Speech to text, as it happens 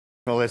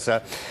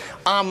Melissa.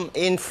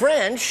 In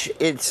French,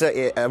 it's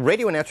a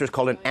radio announcer is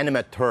called an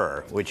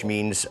animateur, which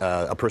means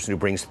a person who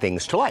brings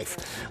things to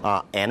life.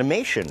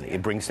 Animation,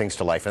 it brings things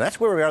to life. And that's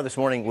where we are this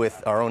morning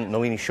with our own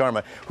Nalini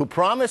Sharma, who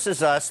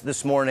promises us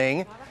this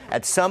morning,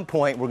 at some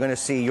point, we're going to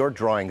see your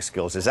drawing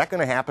skills. Is that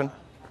going to happen?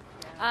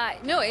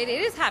 No, it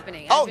is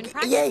happening. Oh, I've been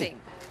practicing. Yay.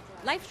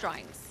 Life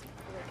drawings.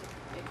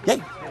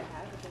 Yay.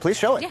 Please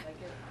show it. Yeah.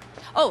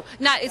 Oh,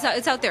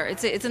 it's out there.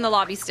 It's in the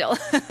lobby still.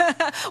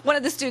 One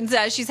of the students,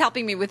 she's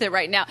helping me with it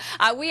right now.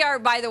 We are,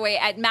 by the way,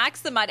 at Max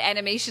the Mutt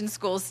Animation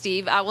School,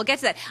 Steve. We'll get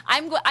to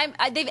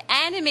that. They've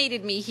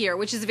animated me here,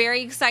 which is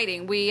very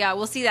exciting.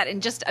 We'll see that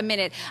in just a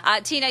minute.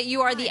 Tina, you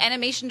are the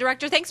animation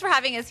director. Thanks for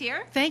having us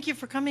here. Thank you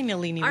for coming,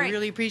 Nalini. We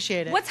really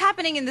appreciate it. What's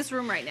happening in this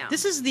room right now?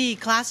 This is the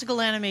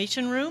classical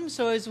animation room.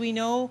 So as we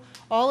know,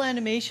 all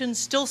animation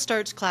still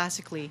starts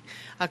classically.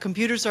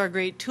 Computers are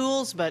great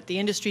tools, but the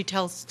industry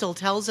still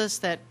tells us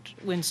that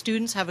when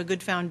students have a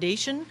good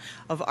foundation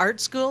of art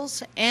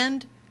skills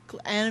and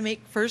animate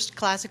first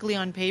classically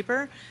on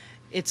paper,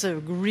 it's a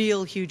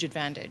real huge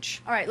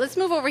advantage. All right, let's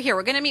move over here.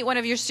 We're going to meet one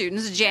of your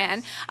students,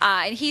 Jan,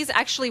 and he's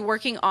actually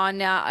working on,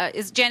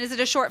 Jan, is it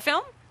a short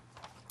film?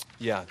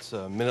 Yeah, it's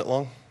a minute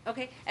long.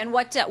 Okay, and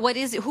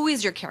who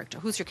is your character?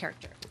 Who's your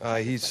character?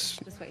 He's...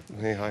 This way.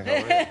 Hey, hi, how are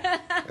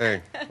you?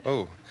 Hey,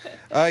 oh.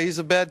 He's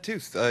a bad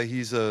tooth.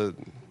 He's a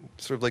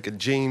sort of like a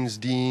James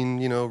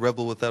Dean,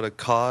 rebel without a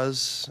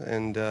cause,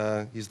 and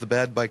he's the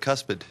bad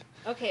bicuspid.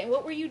 Okay, and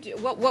what were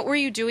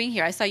you doing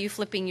here? I saw you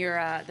flipping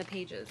your the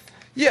pages.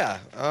 Yeah,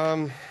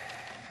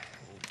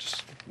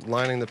 just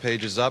lining the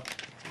pages up,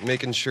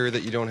 making sure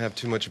that you don't have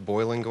too much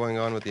boiling going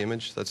on with the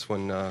image. That's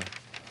when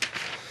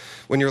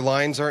your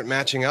lines aren't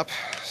matching up,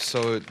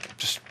 so it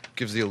just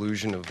gives the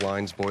illusion of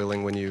lines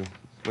boiling when you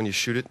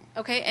shoot it.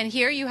 Okay, and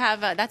here you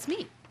have that's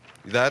me.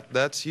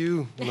 That's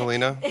you,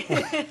 Melina.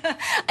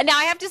 Now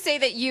I have to say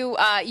that you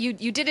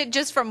did it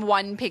just from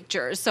one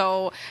picture,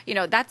 so it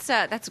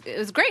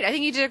was great. I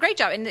think you did a great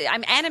job, and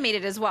I'm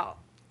animated as well.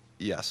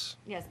 Yes.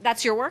 Yes,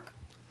 that's your work.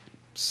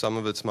 Some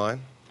of it's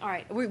mine. All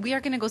right, we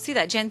are going to go see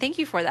that. Jen, thank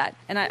you for that.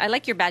 And I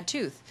like your bad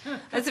tooth.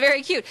 That's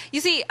very cute.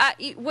 You see,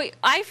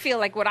 I feel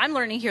like what I'm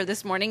learning here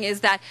this morning is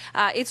that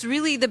it's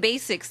really the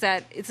basics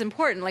that it's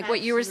important, like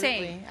what you were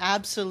saying.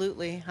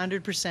 Absolutely,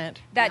 100%.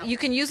 That you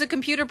can use a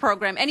computer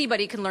program.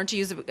 Anybody can learn to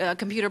use a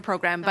computer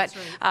program, but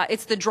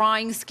it's the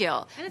drawing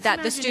skill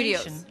that the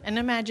studios. And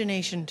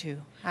imagination,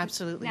 too.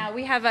 Absolutely. Now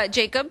we have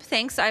Jacob.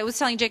 Thanks. I was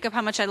telling Jacob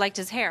how much I liked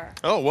his hair.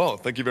 Oh, well,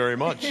 thank you very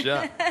much.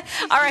 Yeah.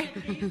 All right.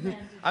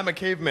 I'm a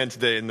caveman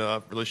today in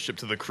relationship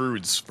to the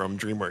Croods from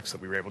DreamWorks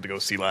that we were able to go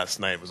see last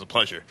night. It was a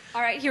pleasure.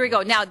 All right, here we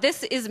go. Now,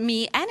 this is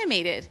me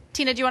animated.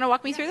 Tina, do you want to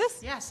walk me through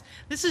this? Yes.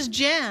 This is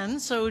Jan.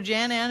 So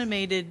Jan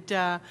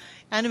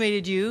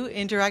animated you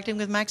interacting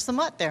with Max the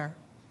Mutt there.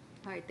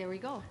 All right, there we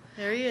go.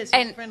 There he is,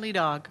 a friendly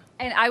dog.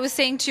 And I was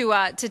saying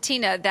to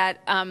Tina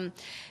that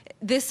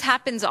this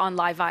happens on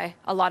Live Eye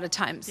a lot of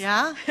times.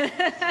 Yeah?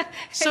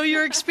 So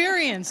you're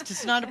experienced.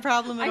 It's not a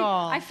problem at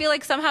all. I feel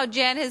like somehow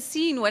Jan has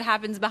seen what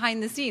happens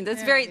behind the scenes.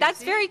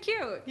 That's very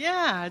cute.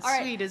 Yeah, it's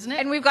sweet, isn't it?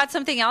 And we've got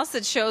something else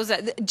that shows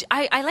that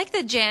I like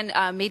that Jan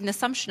made an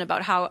assumption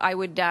about how I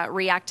would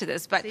react to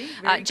this. But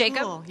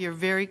Jacob, cool. You're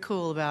very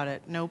cool about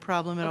it. No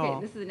problem at all.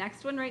 Okay, this is the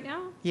next one right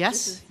now.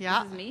 Yes. This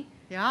is me.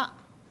 Yeah.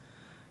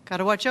 Got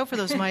to watch out for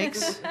those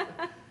mics.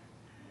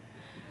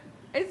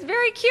 It's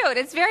very cute.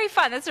 It's very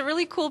fun. That's a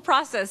really cool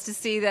process to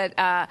see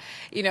that,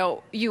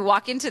 you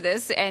walk into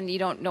this and you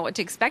don't know what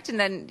to expect. And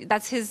then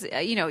that's his,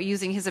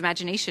 using his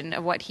imagination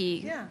of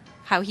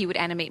how he would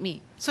animate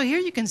me. So here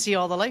you can see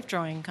all the life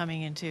drawing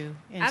coming into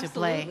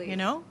play,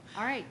 All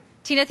right.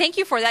 Tina, thank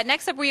you for that.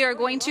 Next up, we are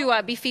going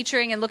to be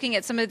featuring and looking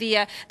at some of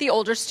the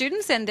older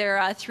students and their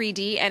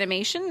 3D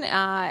animation,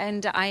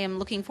 and I am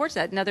looking forward to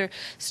that. Another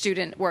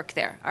student work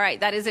there. All right,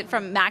 that is it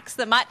from Max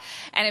the Mutt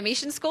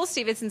Animation School.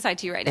 Steve, it's inside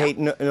to you right now. Hey,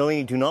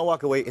 Nalini, do not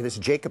walk away. This is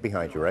Jacob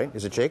behind you, right?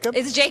 Is it Jacob?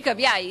 It's Jacob,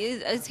 yeah.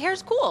 His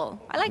hair's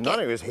cool. I like it. Not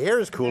only his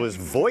hair is cool, his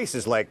voice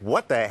is like,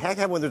 what the heck?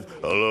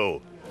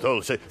 Hello.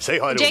 So say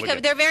hi to Jacob, him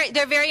again.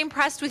 they're very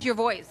impressed with your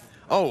voice.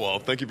 Oh, well,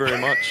 thank you very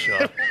much.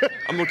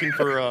 I'm looking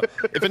for,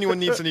 if anyone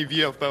needs any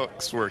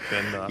VFX work,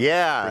 then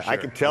yeah, for sure. I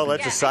can tell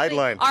that's a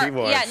sideline.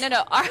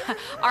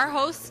 Our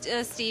host,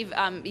 Steve,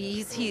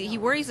 he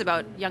worries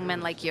about young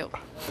men like you.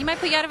 He might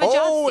put you out of a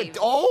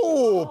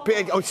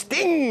job, Steve.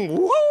 Sting!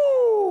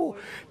 Woo!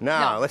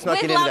 No, let's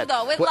not get into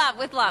that.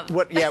 With love.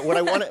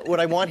 What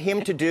I want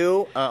him to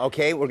do,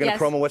 okay, we're going to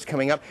promo what's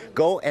coming up.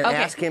 Go and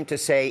ask him to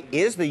say,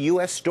 is the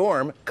U.S.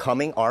 storm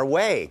coming our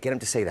way? Get him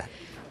to say that.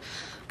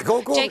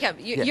 Go. Jacob,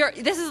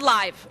 this is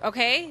live,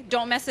 okay?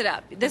 Don't mess it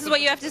up. This is what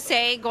you have to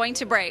say going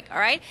to break, all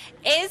right?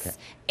 Is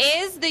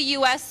the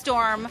U.S.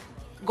 storm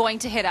going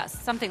to hit us?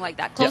 Something like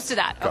that, close to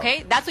that,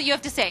 okay? That's what you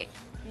have to say.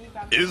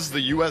 Is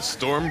the U.S.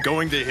 storm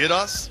going to hit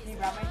us?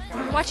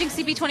 We're watching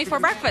CB24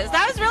 Breakfast.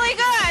 That was really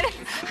good.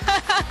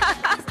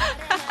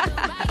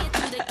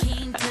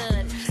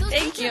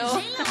 Thank you.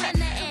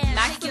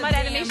 Max the Mutt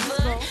Animation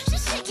School.